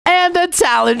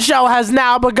talent show has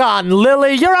now begun.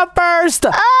 Lily, you're up first.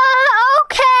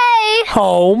 Okay.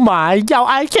 Oh my, yo,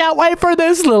 I can't wait for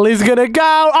this. Lily's gonna go.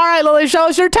 All right, Lily, show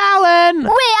us your talent. Wait,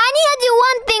 I need to do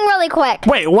one thing really quick.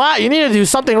 Wait, what? You need to do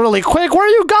something really quick. Where are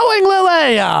you going,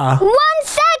 Lily? 1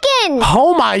 second.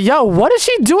 Oh my, yo, what is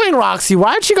she doing, Roxy?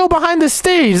 Why did she go behind the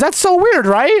stage? That's so weird,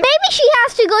 right? Maybe she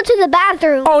has to go to the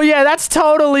bathroom. Oh yeah, that's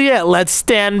totally it. Let's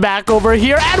stand back over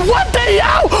here. And what the yo?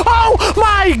 Oh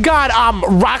my God,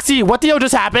 Roxy, what the yo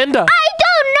just happened? I don't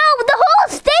know. The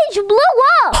whole stage blew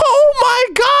up. Oh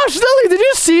my gosh, Lily, did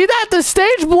you see that? The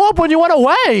stage blew up when you went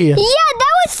away. Yeah,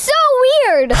 that was so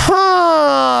weird.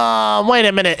 Wait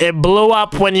a minute. It blew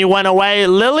up when you went away.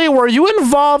 Lily, were you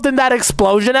involved in that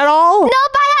explosion at all? Nope,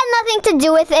 I had nothing to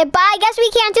do with it, but I guess we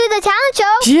can't do the talent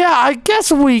show. Yeah, I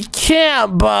guess we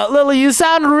can't, but Lily, you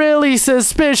sound really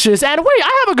suspicious. And wait,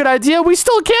 I have a good idea. We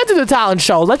still can't do the talent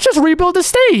show. Let's just rebuild the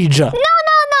stage. No, I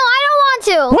don't want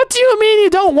to. What do you mean you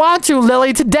don't want to,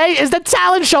 Lily? Today is the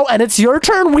talent show, and it's your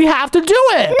turn. We have to do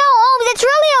it. No, it's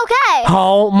really okay.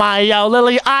 Oh my, yo,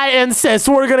 Lily, I insist.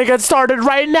 We're gonna get started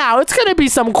right now. It's gonna be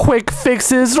some quick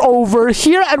fixes over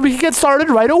here, and we can get started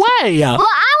right away. Well,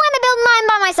 I want to build mine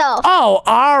by myself. Oh,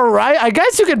 all right. I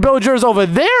guess you can build yours over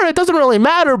there. It doesn't really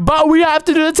matter, but we have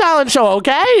to do the talent show,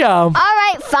 okay? All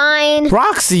right, fine.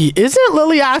 Roxy, isn't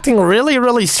Lily acting really,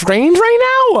 really strange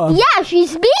right now? Yeah,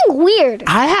 she's being weird.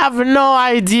 I have no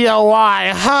idea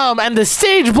why. And the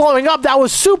stage blowing up, that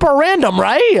was super random,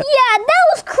 right? Yeah, that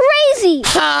was crazy.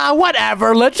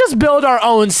 Whatever. Let's just build our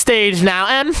own stage now.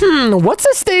 And, what's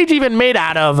the stage even made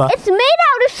out of? It's made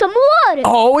out of some wood.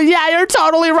 Oh, yeah, you're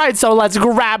totally right. So let's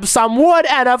grab some wood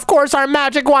and, of course, our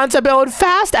magic wand to build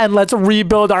fast. And let's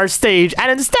rebuild our stage.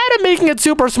 And instead of making it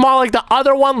super small like the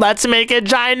other one, let's make it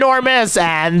ginormous.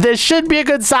 And this should be a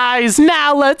good size.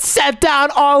 Now let's set down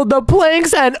all the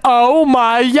planks. And, oh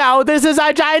my, yo, this is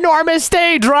a ginormous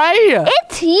stage, right?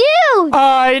 It's huge.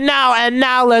 I know. And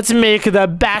now let's make the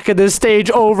back of the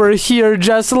stage over here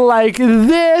just like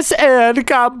this. And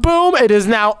kaboom, it is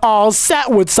now all set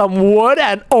with some wood.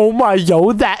 And oh my,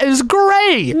 yo, that is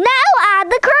great. Now add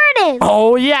the curtains.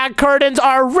 Oh yeah, curtains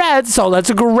are red. So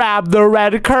let's grab the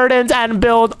red curtains and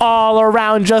build all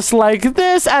around just like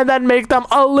this. And then make them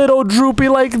a little droopy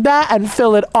like that and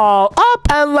fill it all up.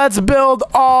 And let's build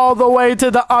all the way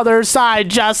to the other side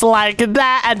just like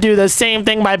that. And do the same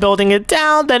thing by building it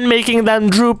down. Then making them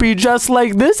droopy just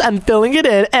like this and filling it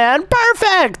in. And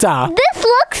perfect. This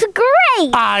looks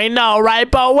great. I know, right?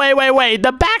 But wait.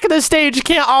 The back of the stage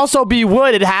can't also be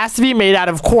wood. It has to be made out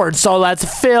of quartz. So let's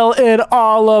fill in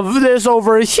all of this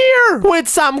over here with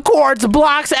some quartz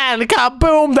blocks and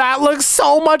kaboom. That looks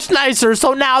so much nicer.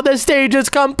 So now the stage is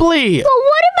complete. But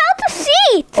what about the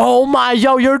seats? Oh my,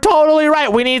 yo, you're totally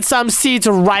right. We need some seats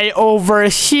right over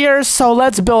here. So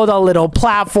let's build a little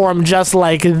platform just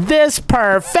like this.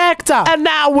 Perfect. And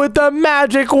now with the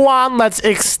magic wand, let's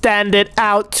extend it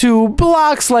out 2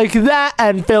 blocks like that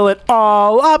and fill it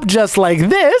all up just like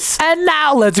this. And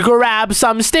now let's grab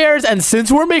some stairs. And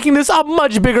since we're making this a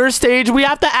much bigger stage, we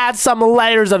have to add some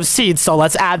layers of seats. So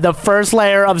let's add the first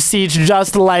layer of seats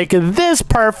just like this.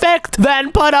 Perfect.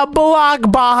 Then put a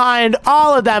block behind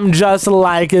all of them just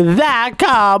like that.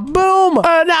 Kaboom.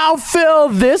 And now fill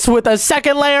this with a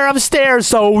second layer of stairs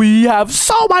so we have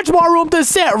so much more room to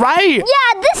sit, right?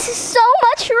 Yeah, this is so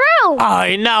much room.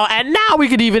 I know. And now we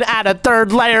could even add a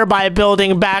third layer by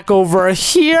building back over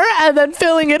here and then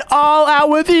filling it all out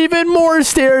with even more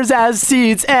stairs as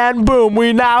seats. And boom,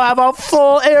 we now have a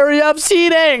full area of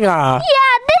seating. Yeah,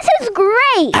 this is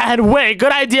great. And wait,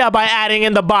 good idea by adding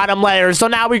in the bottom layer. So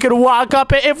now we could walk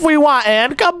up it if we want.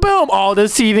 And kaboom, all the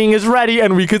seating is ready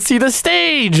and we could see the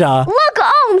stage. Look,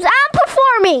 Ohms, I'm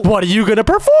performing. What are you gonna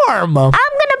perform? I'm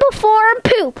gonna perform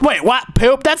poop. Wait, what?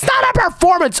 Poop? That's not a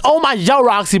performance. Oh my, yo,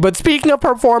 Roxy. But speaking of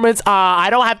performance, I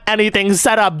don't have anything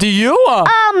set up. Do you?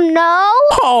 No.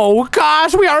 Oh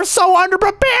gosh, we are so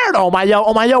underprepared. Oh my,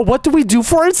 yo. What do we do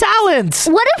for a talent?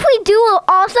 What if we do an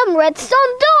awesome redstone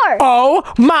door?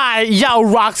 Oh my, yo,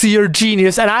 Roxy, you're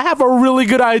genius. And I have a really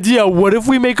good idea. What if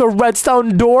we make a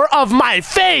redstone door of my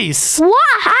face? What?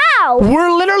 How?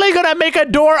 We're literally gonna make a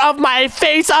door of my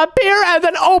face appear and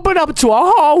then open up to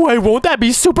a hallway. Won't that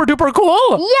be super duper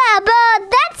cool? Yeah, but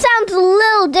that sounds a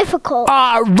little difficult.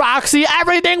 Roxy,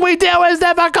 everything we do is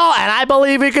difficult, and I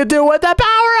believe we could do with the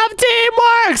power of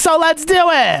teamwork. So let's do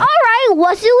it. All right,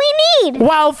 what do we need?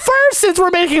 Well, first, since we're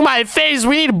making my face,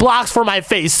 we need blocks for my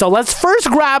face. So let's first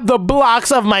grab the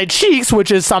blocks of my cheeks,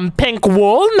 which is some pink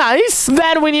wool. Nice.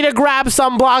 Then we need to grab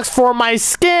some blocks for my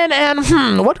skin.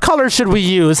 And what color should we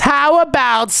use? How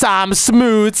about some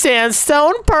smooth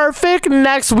sandstone? Perfect.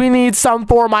 Next, we need some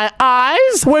for my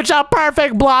eyes, which which a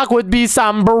perfect block would be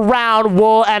some brown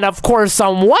wool and of course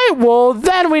some white wool.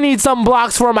 Then we need some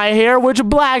blocks for my hair, which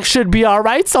black should be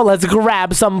alright. So let's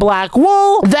grab some black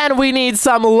wool. Then we need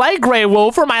some light gray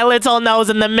wool for my little nose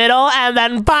in the middle. And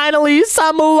then finally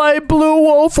some light blue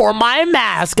wool for my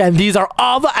mask. And these are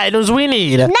all the items we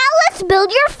need. Now let's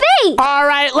build your face.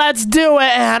 Alright, let's do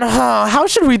it. And how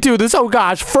should we do this? Oh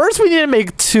gosh, first we need to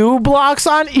make 2 blocks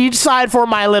on each side for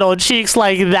my little cheeks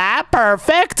like that.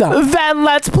 Perfect. Then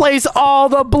let's place all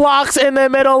the blocks in the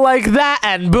middle like that.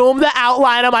 And boom, the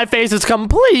outline of my face is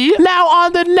complete. Now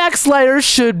on the next layer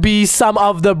should be some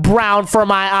of the brown for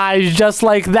my eyes, just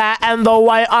like that. And the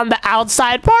white on the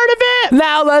outside part of it.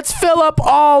 Now let's fill up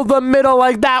all the middle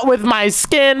like that with my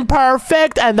skin.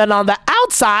 Perfect. And then on the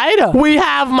outside, we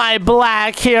have my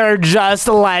black hair just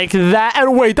like that.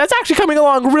 And wait, that's actually coming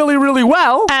along really, really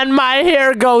well. And my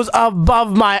hair goes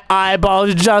above my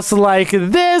eyeballs just like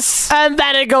this. And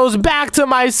then it goes back to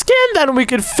my skin. Then we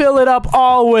could fill it up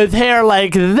all with hair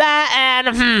like that.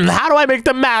 And how do I make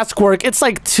the mask work? It's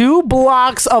like 2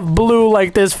 blocks of blue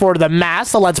like this for the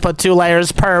mask. So let's put 2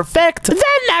 layers. Perfect. Then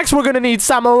next we're gonna need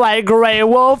some light gray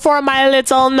wool for my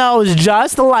little nose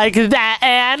just like that.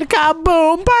 And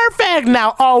kaboom. Perfect.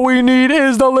 Now all we need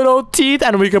is the little teeth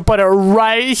and we can put it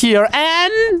right here.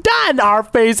 And done. Our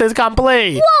face is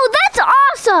complete. Whoa, that's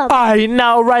awesome. I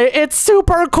know, right? It's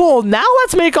super cool. Now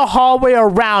let's make a hallway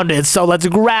around it. So let's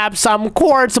grab some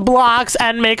quartz blocks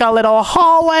and make a little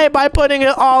hallway by putting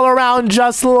it all around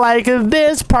just like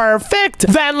this. Perfect.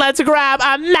 Then let's grab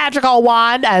a magical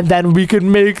wand and then we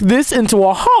can make this into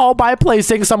a hall by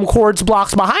placing some quartz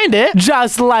blocks behind it.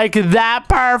 Just like that.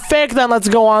 Perfect. Then let's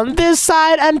go on this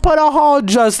side and put a hall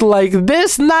just like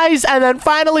this. Nice. And then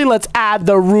finally, let's add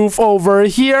the roof over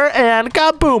here and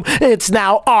kaboom. It's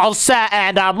now all set.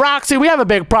 And Roxy, we have a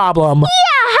big problem.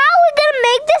 Yeah, how are we gonna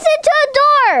make this into a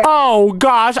door? Oh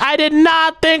gosh, I did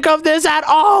not think of this at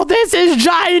all. This is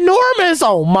ginormous.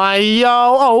 Oh my, yo.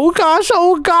 Oh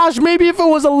gosh. Maybe if it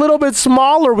was a little bit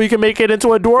smaller, we can make it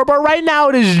into a door. But right now,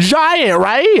 it is giant,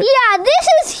 right? Yeah, this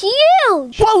is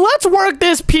huge. Well, let's work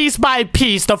this piece by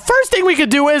piece. The first thing we could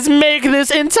do is make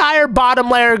this entire bottom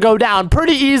layer go down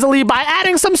pretty easily by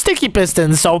adding some sticky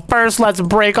pistons. So first, let's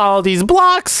break all of these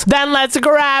blocks. Then let's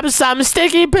grab some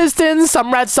sticky pistons,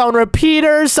 some redstone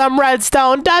repeaters, some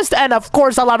redstone dust, and of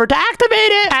course a lever to activate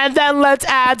it. And then let's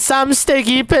add some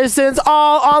sticky pistons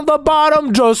all on the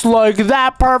bottom just like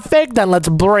that. Perfect. Then let's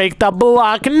break the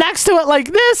block next to it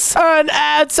like this and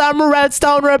add some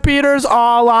redstone repeaters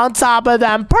all on top of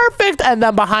them. Perfect. And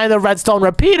then behind the redstone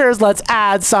repeaters, let's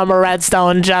add some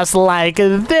redstone just like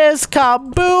this.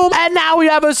 Kaboom. And now we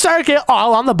have a circuit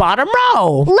all on the bottom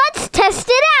row. Let's test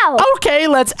it out. Okay,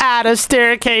 let's add a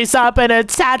staircase up and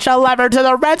attach a lever to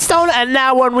the redstone. And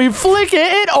now when we flick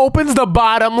it, it opens the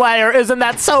bottom layer. Isn't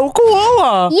that so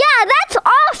cool? Yeah, that's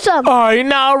awesome. I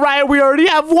know, right? We already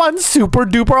have one super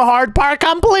duper hard part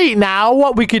complete. Now,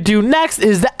 what we could do next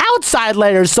is the outside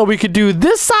layers. So we could do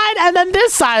this side and then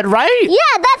this side, right?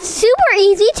 Yeah, that's super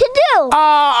easy to do.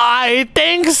 I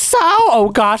think so.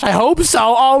 Oh gosh, I hope so.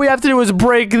 All we have to do is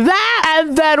break that.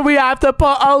 And then we have to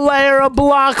put a layer of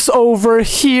blocks over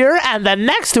here. And then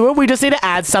next to it, we just need to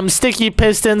add some sticky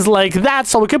pistons like that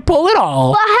so we can pull it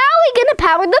all. But how are we going to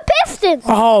power the pistons?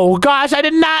 Oh gosh, I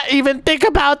did not even think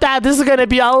about that. This is going to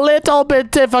be a little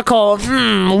bit difficult.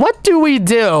 What do we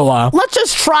do? Let's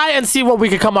just try and see what we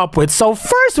can come up with. So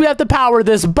first we have to power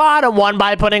this bottom one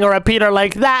by putting a repeater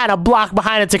like that and a block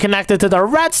behind it to connect it to the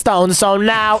redstone. So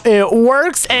now it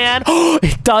works and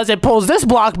it does. It pulls this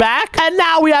block back. And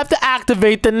now we have to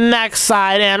activate the next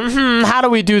side. And how do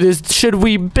we do this? Should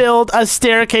we build a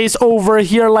staircase over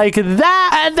here like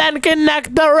that and then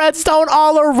connect the redstone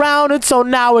all around it so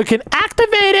now it can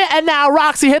activate it? And now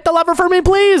Roxy, hit the lever for me,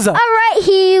 please. All right,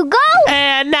 here you go.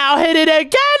 And now hit it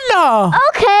again.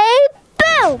 Okay.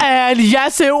 Boom. And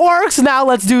yes, it works. Now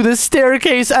let's do the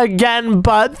staircase again,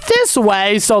 but this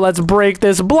way. So let's break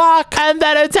this block and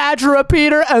then attach a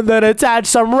repeater and then attach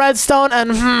some redstone.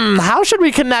 And how should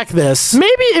we connect this?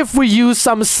 Maybe if we use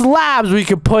some slabs, we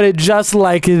could put it just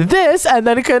like this and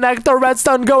then connect the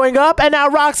redstone going up. And now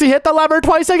Roxy, hit the lever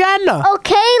twice again.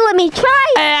 Okay, let me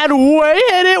try. And wait,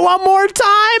 hit it one more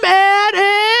time and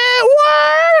it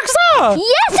works.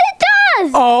 Yes, it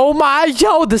does. Oh my,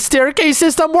 yo, the staircase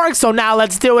system works. So now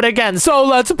let's do it again. So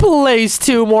let's place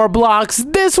 2 more blocks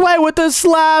this way with the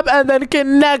slab and then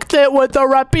connect it with the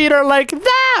repeater like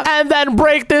that. And then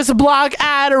break this block,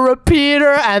 add a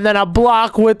repeater, and then a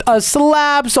block with a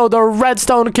slab so the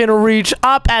redstone can reach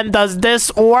up. And does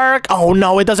this work? Oh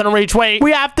no, it doesn't reach. Wait,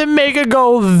 we have to make it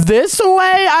go this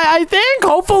way, I think,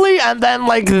 hopefully. And then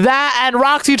like that. And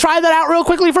Roxy, try that out real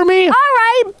quickly for me. All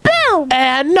right, boom.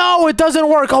 And no, it doesn't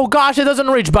work. Oh gosh, it doesn't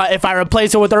reach. But if I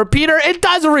replace it with a repeater, it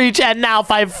does reach. And now if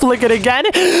I flick it again,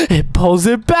 it pulls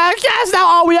it back. Yes, now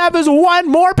all we have is 1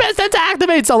 more piston to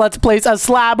activate. So let's place a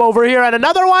slab over here and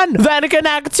another one. Then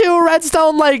connect 2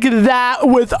 redstone like that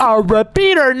with our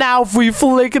repeater. Now if we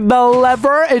flick the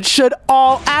lever, it should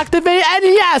all activate. And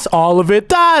yes, all of it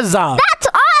does. That's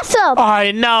awesome.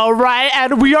 I know, right?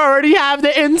 And we already have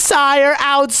the entire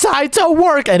outside to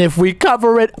work. And if we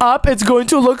cover it up, it's going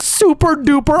to look super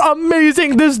duper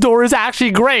amazing. This door is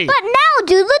actually great. But now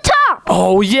do the top.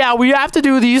 Oh yeah, we have to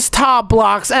do these top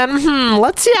blocks. And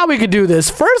let's see how we can do this.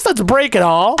 First, let's break it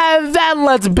all. And then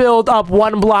let's build up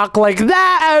 1 block like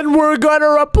that. And we're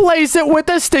gonna replace it with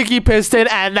a sticky piston.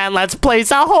 And then let's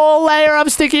place a whole layer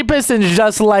of sticky pistons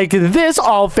just like this,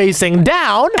 all facing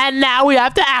down. And now we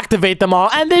have to activate them all.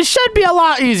 And this should be a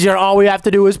lot easier. All we have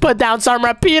to do is put down some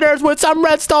repeaters with some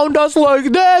redstone just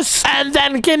like this. And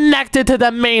then connect it to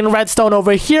the main redstone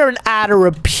over here and add a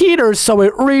repeater so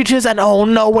it reaches. And oh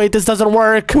no, wait, this doesn't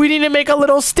work. We need to make a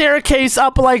little staircase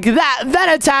up like that. Then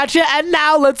attach it. And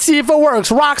now let's see if it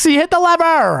works. Roxy, hit the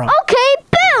lever. Okay,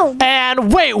 boom.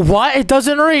 And wait, what? It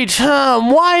doesn't reach.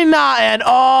 Why not? And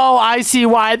oh, I see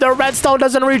why. The redstone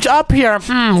doesn't reach up here.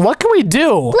 What can we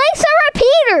do? Place a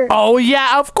repeater. Oh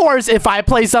yeah, of course. If I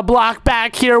place a block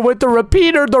back here with the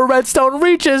repeater, the redstone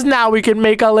reaches. Now we can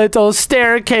make a little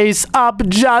staircase up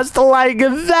just like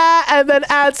that. And then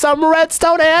add some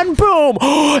redstone and boom.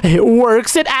 It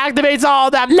works. It activates all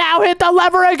of them. Now hit the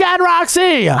lever again,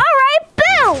 Roxy. All right,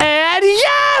 boom. And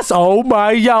yes! Oh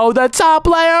my, yo, the top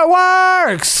layer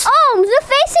works. The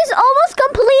face is almost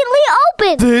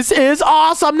completely open. This is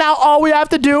awesome. Now all we have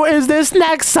to do is this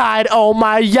next side. Oh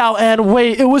my, yo, and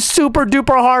wait, it was super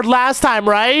duper hard last time,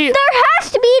 right? There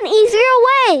has to be an easier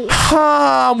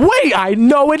way. Wait, I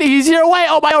know an easier way.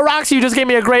 Oh my, Roxy, you just gave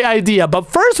me a great idea. But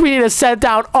first we need to set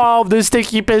down all of the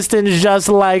sticky pistons just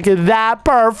like that.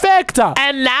 Perfect.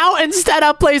 And now instead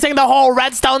of placing the whole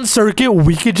redstone circuit,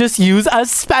 we could just use a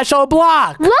special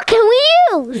block. What can we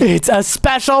use? It's a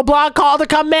special block called a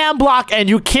command block, and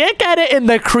you can't get it in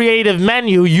the creative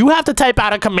menu. You have to type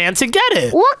out a command to get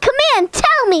it. What command?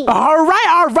 Tell me. All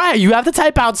right. You have to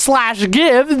type out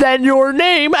 /give, then your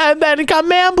name, and then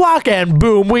command block, and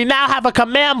boom, we now have a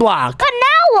command block. But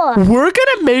now what? We're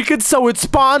gonna make it so it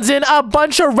spawns in a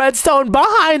bunch of redstone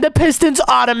behind the pistons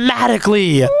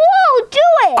automatically. Whoa, do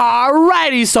it.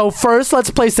 Alrighty, so first let's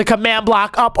place the command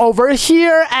block up over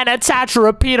here and attach a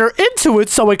repeater into it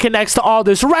so it connects to all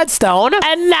this redstone.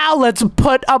 And now let's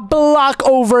put a block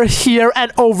over here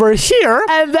and over here.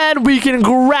 And then we can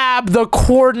grab the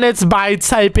coordinates by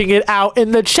typing it out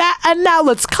in the chat. And now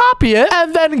let's copy it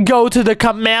and then go to the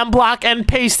command block and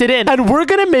paste it in. And we're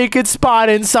gonna make it spawn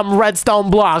in some redstone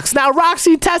blocks. Now,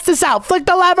 Roxy, test this out. Flick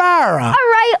the lever. All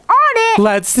right, on it.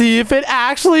 Let's see if it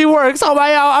actually works. Oh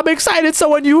my God, I'm excited. So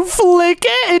when you flick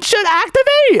it, it should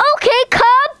activate. Okay,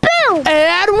 kaboom.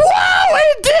 And whoa,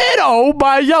 it did. Oh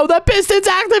my, yo, the piston's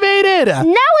activated. Now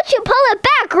it should pull it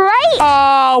back,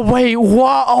 right? Wait,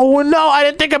 what? Oh no, I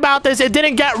didn't think about this. It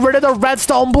didn't get rid of the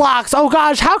redstone blocks. Oh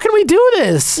gosh, how can we do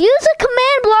this? Use a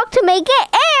command block to make it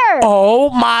air. Oh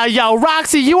my, yo,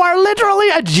 Roxy, you are literally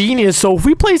a genius. So if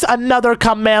we place another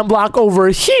command block over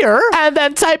here and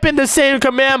then type in the same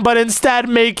command, but instead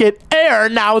make it air,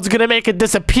 now it's gonna make it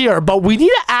disappear. But we need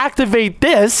to activate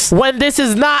this when this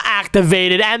is not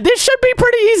activated, and this should be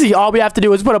pretty easy. All we have to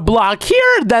do is put a block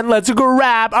here, then let's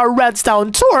grab a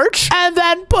redstone torch and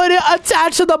then put it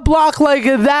attached to the block like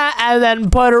that, and then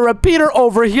put a repeater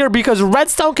over here because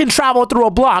redstone can travel through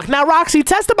a block. Now, Roxy,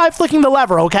 test it by flicking the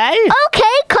lever, okay? Okay,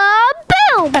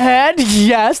 kaboom. And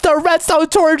yes, the redstone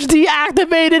torch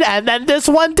deactivated, and then this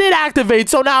one did activate.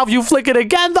 So now if you flick it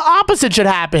again, the opposite should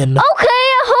happen. Okay,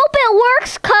 I hope it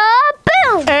works,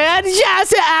 kaboom. And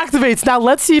yes, it activates. Now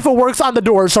let's see if it works on the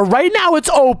door. So right now it's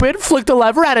open. Flick the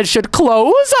lever and it should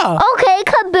close. Okay,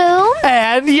 kaboom.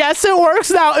 And yes, it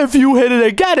works. Now if you hit it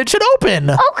again, it should open.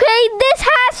 Okay, this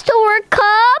has to work,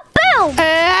 kaboom.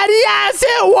 And yes,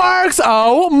 it works. works.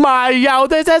 Oh my, yo,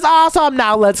 this is awesome.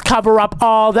 Now let's cover up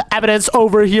all the evidence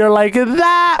over here like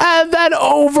that. And then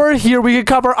over here, we can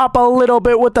cover up a little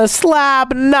bit with the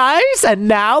slab. Nice. And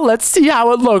now let's see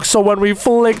how it looks. So when we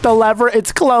flick the lever,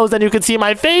 it's closed and you can see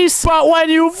my face. But when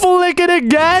you flick it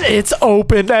again, it's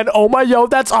opened. And oh my, yo,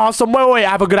 that's awesome. Wait, I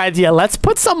have a good idea. Let's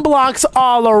put some blocks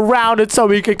all around it so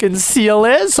we can conceal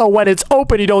it. So when it's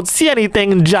open, you don't see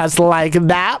anything, just like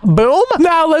that. Boom.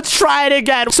 Now let's try it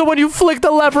again. So when you flick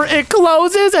the lever, it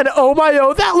closes. And oh my,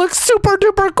 yo, that looks super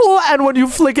duper cool. And when you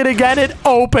flick it again, it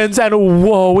opens. And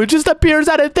whoa, it just appears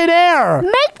out of thin air.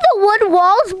 Make the wood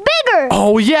walls bigger.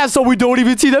 Oh yeah, so we don't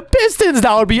even see the pistons.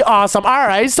 That would be awesome. All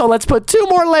right, so let's put 2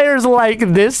 more layers like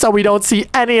this so we don't see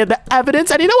any of the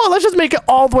evidence. And you know what? Let's just make it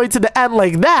all the way to the end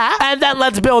like that. And then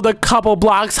let's build a couple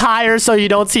blocks higher so you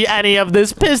don't see any of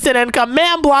this piston and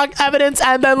command block evidence.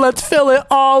 And then let's fill it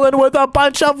all in with a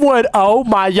bunch of wood. Oh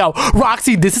my, yo.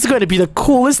 Roxy, this is going to be the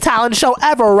coolest talent show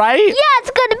ever, right? Yeah,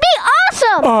 it's gonna be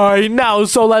awesome. I know.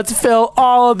 So let's fill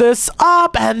all of this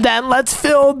up. And then let's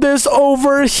fill this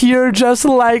over here just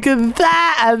like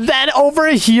that. And then over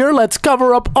here, let's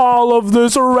cover up all of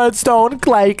this redstone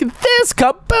like this.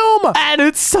 Kaboom. And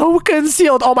it's so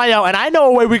concealed. Oh my, yo. And I know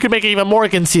a way we can make it even more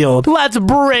concealed. Let's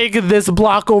break this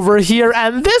block over here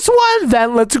and this one.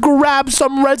 Then let's grab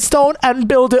some redstone and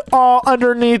build it all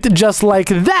underneath just like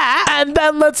that. And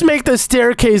then let's make the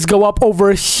staircase go up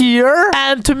over here.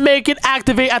 And to make it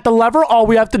activate at the lever, all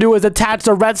we have to do is attach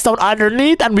the redstone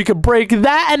underneath and we can break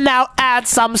that. And now add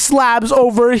some slabs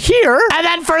over here. And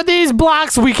then for these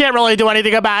blocks, we can't really do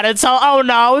anything about it. So, oh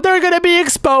no, they're gonna be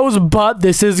exposed, but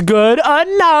this is good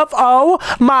enough. Oh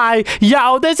my,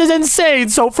 yo, this is insane.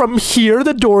 So from here,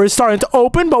 the door is starting to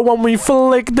open, but when we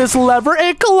flick this lever,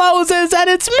 it closes and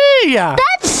it's me.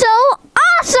 That's so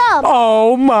awesome.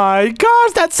 Oh my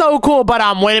gosh, that's so cool. But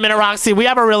wait a minute, Roxy, we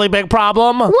have a really big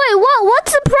problem. Wait, what?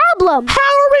 What's the problem? How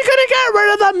are we gonna get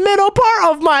rid of the middle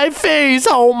part of my face?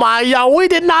 Oh my, yo, we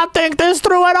did not think this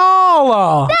through at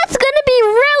all. That's gonna be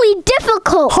really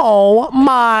difficult. Oh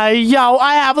my, yo,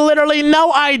 I have literally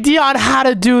no idea on how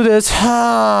to do this.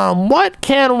 What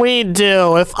can we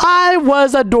do? If I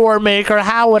was a door maker,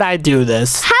 how would I do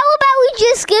this? How about we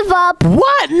just give up?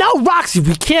 What? No, Roxy,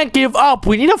 we can't give up.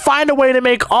 We need to find a way to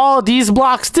make all these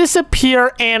blocks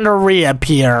disappear and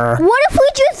reappear. What if we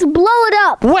just blow it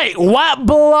up? Wait, what?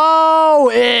 Blow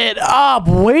it up?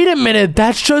 Wait a minute.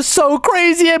 That's just so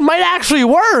crazy. It might actually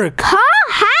work. Huh?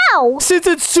 How? Since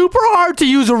it's super hard to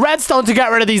use redstone to get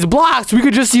rid of these blocks, we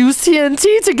could just use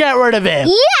TNT to get rid of it.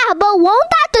 Yeah, but won't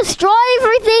that destroy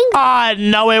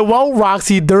everything? No, it won't,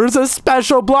 Roxy. There's a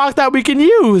special block that we can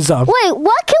use. Wait,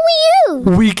 what can we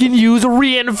use? We can use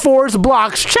reinforced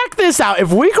blocks. Check this out.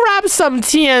 If we grab some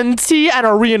TNT and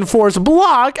a reinforced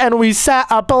block and we set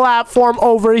a platform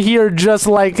over here just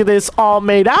like this, all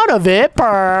made out of it,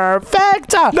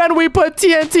 perfect. Then we put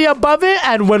TNT above it,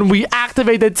 and when we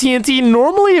activate the TNT,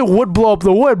 normally it would blow up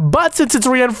the wood, but since it's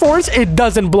reinforced, it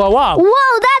doesn't blow up.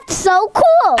 Whoa, that's so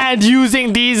cool. And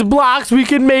using these blocks, we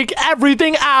can make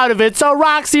everything out of it. So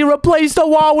Roxy, replace the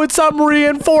wall with some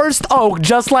reinforced oak,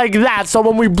 just like that. So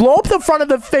when we blow up the front of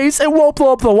the face, it won't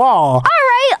blow up the wall. All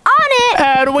right, on it.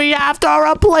 And we have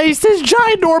to replace this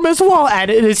ginormous wall, and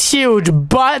it is huge,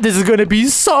 but this is going to be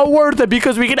so worth it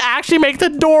because we can actually make the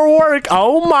door work.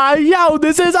 Oh my, yo,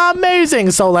 this is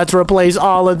amazing. So let's replace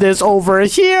all of this over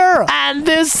here, and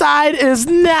this side is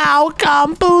now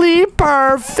complete.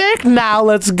 Perfect. Now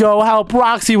let's go help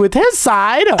Roxy with his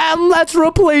side, and let's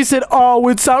replace it all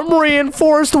with some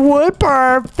reinforced wood.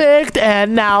 Perfect.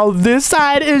 And now this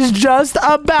side is just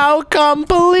about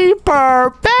complete.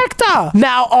 Perfect.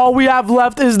 Now all we have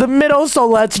left is the middle, so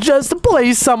let's just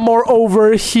place some more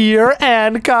over here,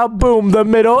 and kaboom, the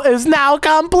middle is now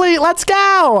complete. Let's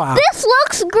go. This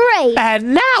looks great.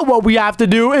 And now what we have to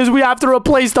do is we have to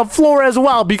replace the floor as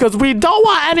well, because we don't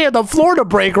want any of the floor to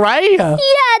break, right? Yeah,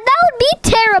 that would be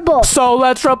terrible. So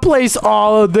let's replace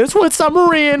all of this with some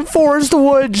reinforced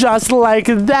wood just like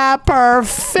that.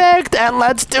 Perfect. And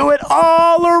let's do it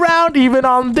all around, even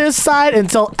on this side,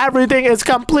 until everything is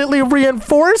completely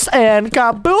reinforced, and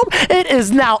kaboom, it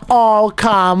is now all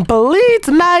complete.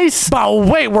 Nice. But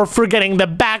wait, we're forgetting the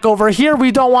back over here.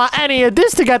 We don't want any of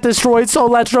this to get destroyed, so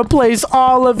let's replace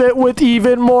all of it with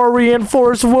even more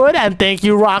reinforced wood. And thank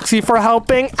you, Roxy, for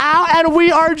helping out. And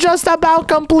we are just about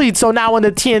complete. So now when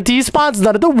the TNT spawns,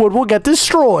 none of the wood will get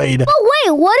destroyed. But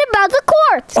wait, what about the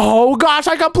quartz? Oh gosh,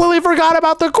 I completely forgot forgot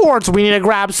about the quartz. We need to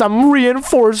grab some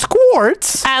reinforced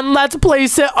quartz. And let's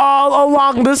place it all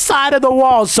along the side of the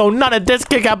walls so none of this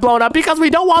can get blown up because we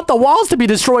don't want the walls to be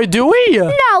destroyed, do we?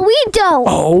 No, we don't.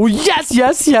 Oh, yes,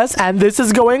 yes, yes. And this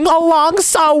is going along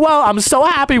so well. I'm so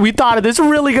happy we thought of this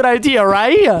really good idea,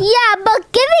 right? Yeah,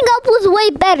 but giving up was way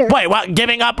better. Wait, what?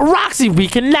 Giving up? Roxy, we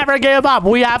can never give up.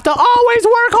 We have to always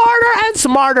work harder and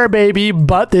smarter, baby.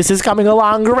 But this is coming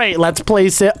along great. Let's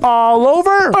place it all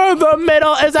over. The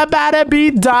middle is about to be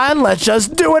done. Let's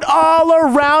just do it all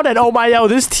around. And oh my, yo,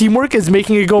 this teamwork is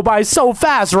making it go by so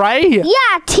fast, right?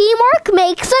 Yeah, teamwork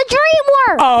makes a dream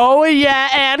work. Oh, yeah,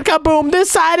 and kaboom, this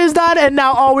side is done. And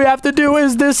now all we have to do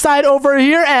is this side over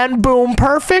here, and boom,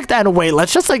 perfect. And wait,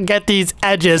 let's just like get these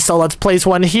edges. So let's place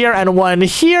one here and one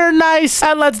here. Nice.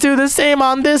 And let's do the same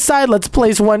on this side. Let's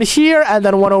place one here and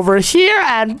then one over here,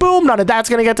 and boom, none of that's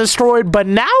gonna get destroyed. But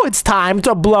now it's time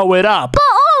to blow it up. But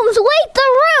Ohms, wait, the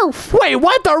roof. Wait,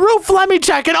 what? The roof? Let me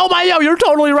check it. Oh my, yo, you're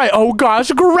totally right. Oh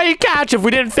gosh, great catch. If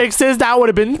we didn't fix this, that would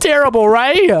have been terrible,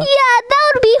 right? Yeah,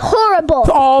 that would be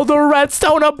horrible. All the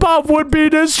redstone above would be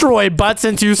destroyed, but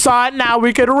since you saw it, now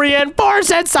we could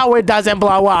reinforce it so it doesn't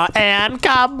blow up. And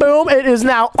kaboom, it is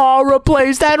now all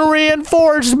replaced and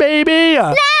reinforced, baby.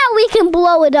 Now we can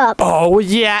blow it up. Oh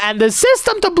yeah, and the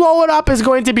system to blow it up is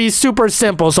going to be super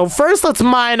simple. So first, let's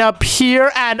mine up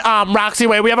here, and Roxy,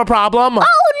 wait, we have a problem. Oh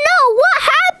no, what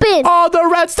happened? Oh, the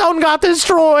redstone got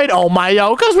destroyed. Oh my,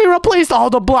 yo, because we replaced all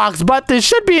the blocks, but this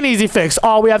should be an easy fix.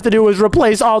 All we have to do is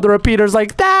replace all the repeaters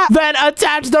like that, then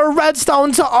attach the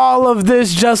redstone to all of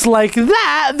this just like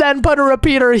that, then put a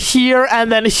repeater here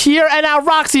and then here, and now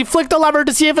Roxy, flick the lever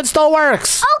to see if it still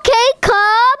works. Okay,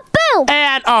 kaboom.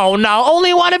 And oh no,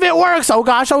 only one of it works. Oh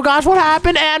gosh, what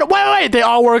happened? And wait, they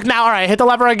all work now. All right, hit the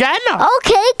lever again.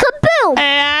 Okay, kaboom.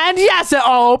 And yes, it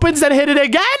all opens, then hit it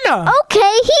again.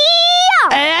 Okay, here.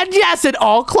 And yes, it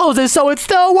all closes, so it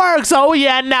still works. Oh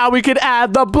yeah, now we could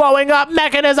add the blowing up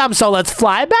mechanism. So let's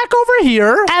fly back over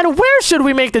here. And where should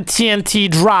we make the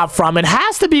TNT drop from? It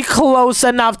has to be close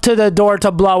enough to the door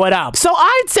to blow it up. So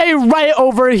I'd say right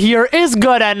over here is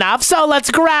good enough. So let's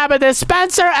grab a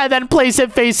dispenser and then place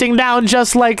it facing down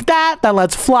just like that. Then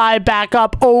let's fly back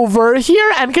up over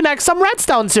here and connect some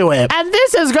redstone to it. And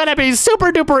this is gonna be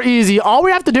super duper easy. All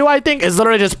we have to do, I think, is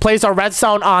literally just place our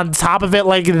redstone on top of it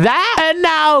like that. And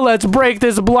now let's break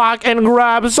this block and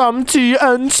grab some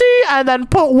TNT and then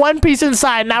put one piece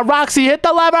inside. Now Roxy, hit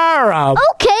the lever.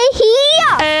 Okay,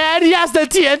 here. And yes, the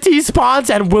TNT spawns,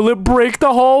 and will it break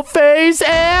the whole face?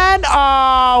 And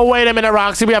oh, wait a minute,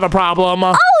 Roxy, we have a problem.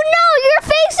 Oh no, your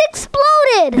face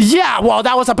exploded. Yeah, well,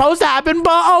 that was supposed to happen,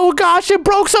 but oh gosh, it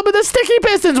broke some of the sticky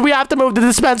pistons. We have to move the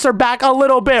dispenser back a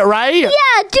little bit, right?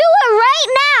 Yeah, do it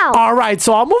right now. All right,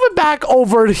 so I'll move it back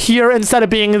over here instead of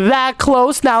being that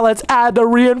close. Now let's add the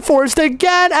reinforced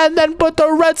again and then put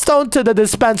the redstone to the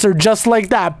dispenser just like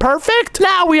that. Perfect.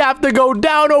 Now we have to go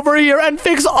down over here and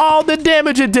fix all the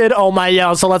damage it did. Oh my,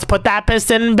 yo, so let's put that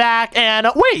piston back, and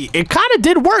wait, it kind of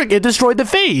did work. It destroyed the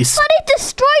face. But it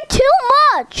destroyed too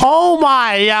much. Oh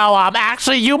my, yo,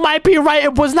 actually, you might be right.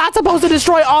 It was not supposed to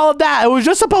destroy all of that. It was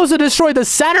just supposed to destroy the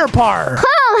center part. How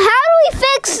do we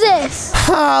fix this?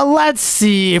 Let's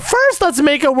see. First, let's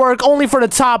make it work only for the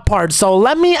top part. So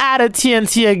let me add a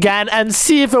TNT again and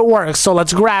see if it works. So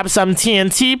let's grab some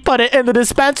TNT, put it in the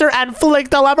dispenser, and flick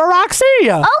the lever, Roxy.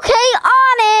 Okay,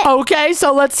 on it. Okay,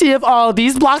 so let's see if all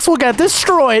these blocks will get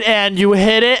destroyed. And you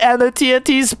hit it, and the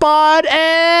TNT spawned,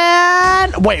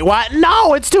 and wait, what?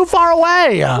 No, it's too far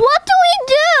away. What do we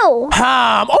do?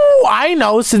 Oh, I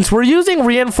know. Since we're using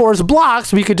reinforced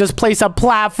blocks, we could just place a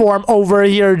platform over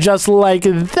here just like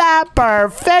that.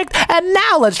 Perfect. And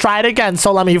now let's try it again.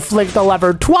 So let me flick the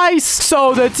lever twice.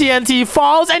 So the TNT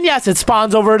falls, and yes, it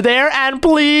spawns over there. And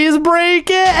please break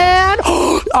it. And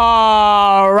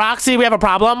Roxy, we have a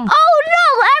problem. Oh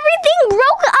no, everything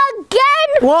broke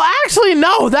again. Well, actually,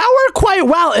 no, that worked quite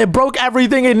well. It broke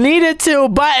everything it needed to,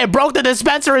 but it broke the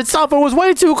dispenser itself. It was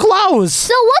way too close.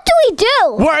 So what do we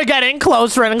do? We're getting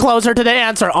closer and closer to the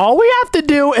answer. All we have to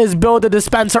do is build the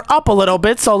dispenser up a little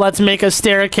bit. So let's make a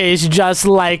staircase just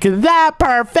like that.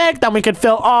 Perfect. Then we can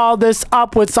fill all this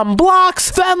up with some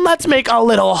blocks. Then let's make a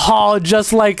little hall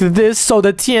just like this so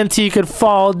the TNT could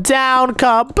fall down.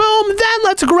 Kaboom. Then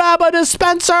let's grab a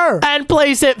dispenser and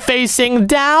place it facing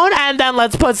down. And then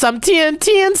let's put some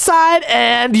TNT inside.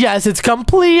 And yes, it's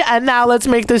complete. And now let's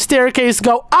make the staircase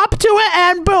go up to it.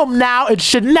 And boom. Now it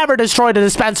should never destroy the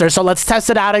dispenser. So let's test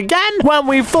it out again. When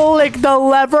we flick the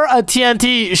lever, a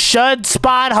TNT should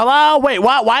spawn. Hello? Wait,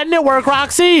 what? Why didn't it work,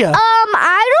 Roxy?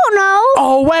 I don't know.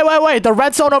 Oh, wait. The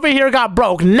redstone over here got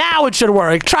broke. Now it should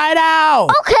work. Try it out.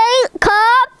 Okay,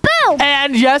 kaboom. go.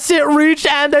 And yes, it reached,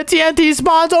 and the TNT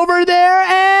spawns over there,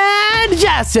 and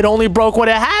yes, it only broke what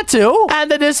it had to, and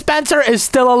the dispenser is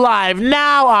still alive.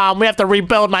 Now, we have to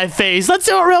rebuild my face. Let's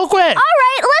do it real quick. All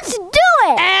right, let's do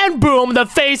it. And boom, the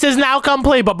face is now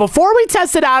complete. But before we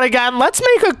test it out again, let's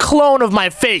make a clone of my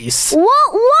face.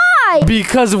 What? Why?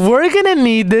 Because we're gonna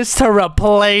need this to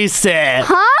replace it.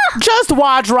 Huh? Just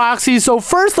watch, Roxy. So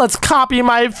first, let's copy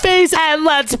my face and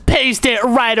let's paste it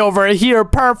right over here.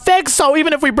 Perfect. So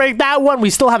even if we break that one, we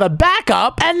still have a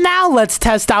backup. And now let's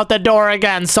test out the door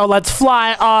again. So let's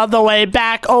fly all the way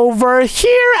back over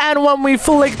here. And when we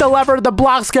flick the lever, the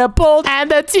blocks get pulled and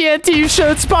the TNT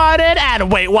should spawn in.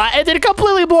 And wait, what? It did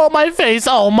completely blow up my face.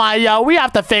 Oh my, yo, we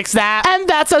have to fix that. And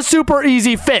that's a super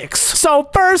easy fix. So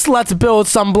first, let's build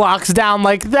some blocks down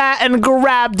like that and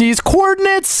grab these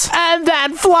coordinates and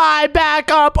then fly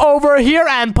back up over here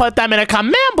and put them in a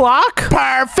command block.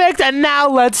 Perfect. And now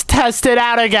let's test it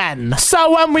out again.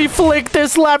 So when we flick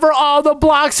this lever, all the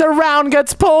blocks around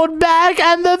gets pulled back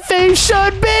and the face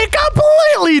should be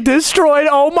completely destroyed.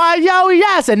 Oh my, yo,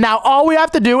 yes. And now all we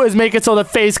have to do is make it so the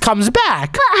face comes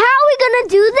back. But how are we gonna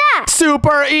do that?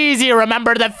 Super easy.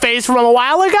 Remember the face from a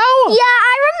while ago? Yeah,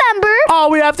 I remember. All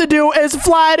we have to do is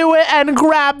fly to it and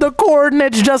grab the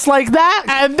coordinates just like that.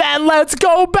 And then let's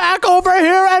go back over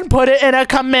here and put it in a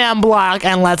command block.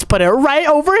 And let's put it right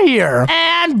over here.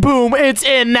 And boom, it's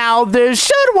in now. This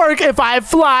should work if I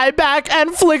fly back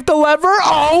and flick the lever.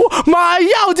 Oh my,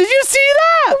 yo, did you see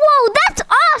that? Whoa, that's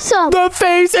awesome. The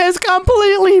face is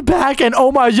completely back. And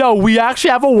oh my, yo, we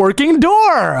actually have a working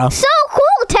door. So cool.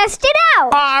 Test it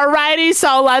out. Alrighty,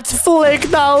 so let's flick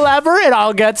the lever. It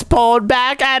all gets pulled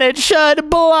back and it should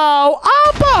blow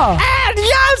up. And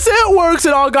yes, it works.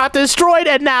 It all got destroyed.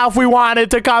 And now if we want it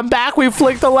to come back, we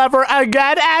flick the lever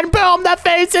again and boom, the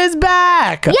face is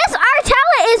back. Yes, our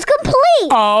talent is complete.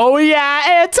 Oh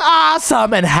yeah, it's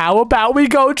awesome. And how about we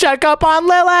go check up on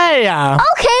Lily?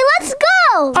 Okay, let's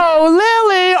go. Oh,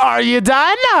 Lily, are you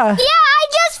done? Yeah, I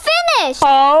just finished.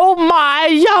 Oh my,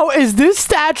 yo, is this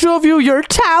statue of you your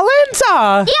talent?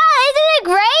 Yeah, isn't it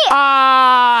great?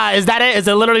 Is that it? Is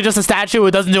it literally just a statue?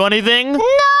 It doesn't do anything? No.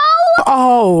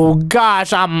 Oh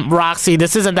gosh, Roxy,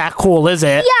 this isn't that cool, is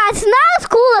it? Yeah, it's not as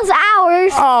cool as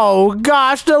ours. Oh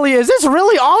gosh, Lily, is this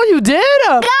really all you did?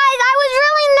 Guys, I was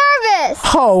really nervous.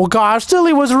 Oh gosh,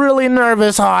 Lily was really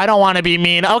nervous. Oh, I don't want to be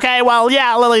mean. Okay, well,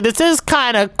 yeah, Lily, this is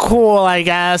kind of cool, I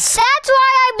guess. That's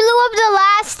why I blew up the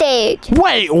last stage.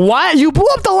 Wait, what? You blew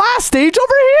up the last stage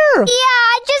over here? Yeah,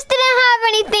 I just didn't have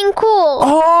anything cool.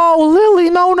 Oh, Lily,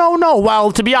 no.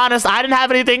 Well, to be honest, I didn't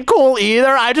have anything cool either.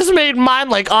 I just made mine,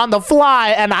 like, on the fly,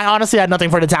 and I honestly had nothing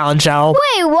for the talent show.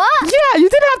 Wait, what? Yeah, you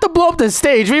didn't have to blow up the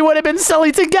stage. We would have been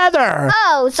silly together.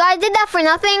 Oh, so I did that for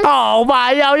nothing? Oh,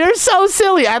 my, yo, you're so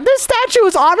silly. And this statue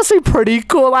is honestly pretty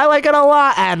cool. I like it a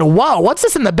lot. And whoa, what's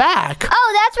this in the back?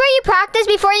 Oh, that's where you practice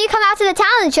before you come out to the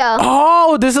talent show.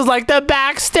 Oh, this is like the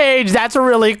backstage. That's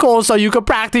really cool. So you could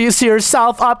practice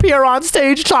yourself up here on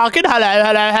stage talking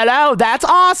hello. That's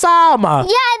awesome.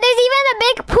 Yeah, there's even a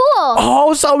big pool.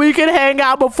 Oh, so we can hang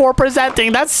out before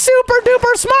presenting. That's super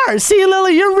duper smart. See,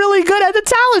 Lily, you're really good at the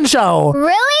talent show.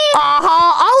 Really?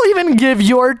 Uh-huh. I'll even give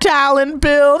your talent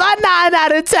build a 9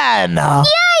 out of 10. Yay,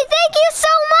 thank you so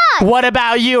much. What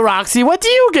about you, Roxy? What do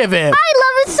you give it? I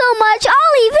love it so much.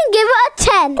 I'll even give it a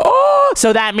 10. Oh,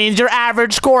 so that means your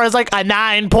average score is like a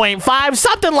 9.5,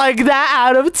 something like that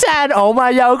out of 10. Oh my,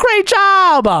 yo, great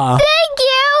job. Thank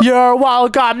you. You're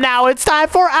welcome. Now it's time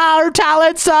for our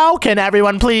talent. So can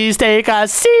everyone please take a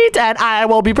seat and I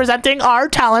will be presenting our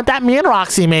talent that me and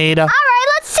Roxy made. All right,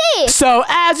 let's see. So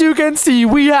as you can see,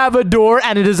 we have a door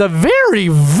and it is a very,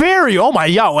 oh my,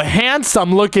 yo,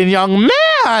 handsome looking young man.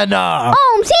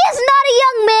 Holmes, he is not a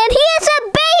young man. He is a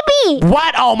baby.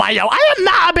 What? Oh my, yo, I am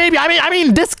not a baby. I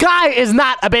mean, this guy is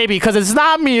not a baby because it's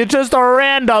not me. It's just a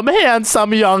random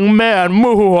handsome young man.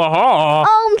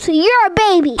 Holmes, you're a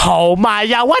baby. Oh my,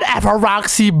 yeah, whatever,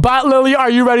 Roxy. But Lily, are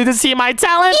you ready to see my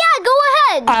talent? Yeah, go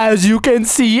ahead. As you can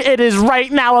see, it is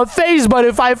right now a face, but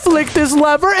if I flick this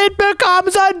lever, it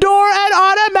becomes a door and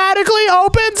automatically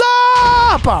opens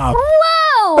up.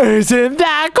 Whoa. Isn't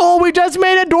that cool? We just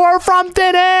made a door from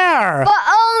thin air. But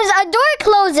Holmes, a door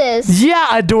closes. Yeah,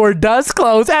 a door does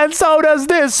close, and so does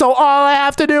this. So all I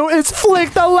have to do is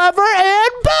flick the lever,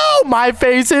 and boom, my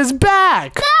face is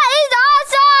back. That is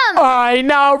awesome. I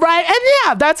know, right? And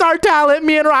yeah, that's our talent.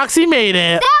 Me and Roxy made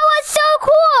it. That was so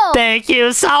cool. Thank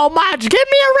you so much. Give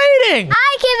me a rating.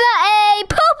 I give it a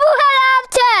poo-poo head out of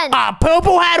 10. A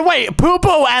poo-poo head? Wait,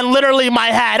 poo-poo and literally my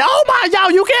head. Oh my, yo,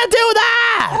 you can't do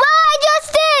that. Well, I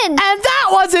just did. And that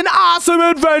was an awesome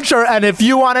adventure. And if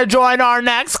you want to join our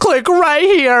next, click right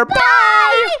here.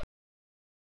 Bye.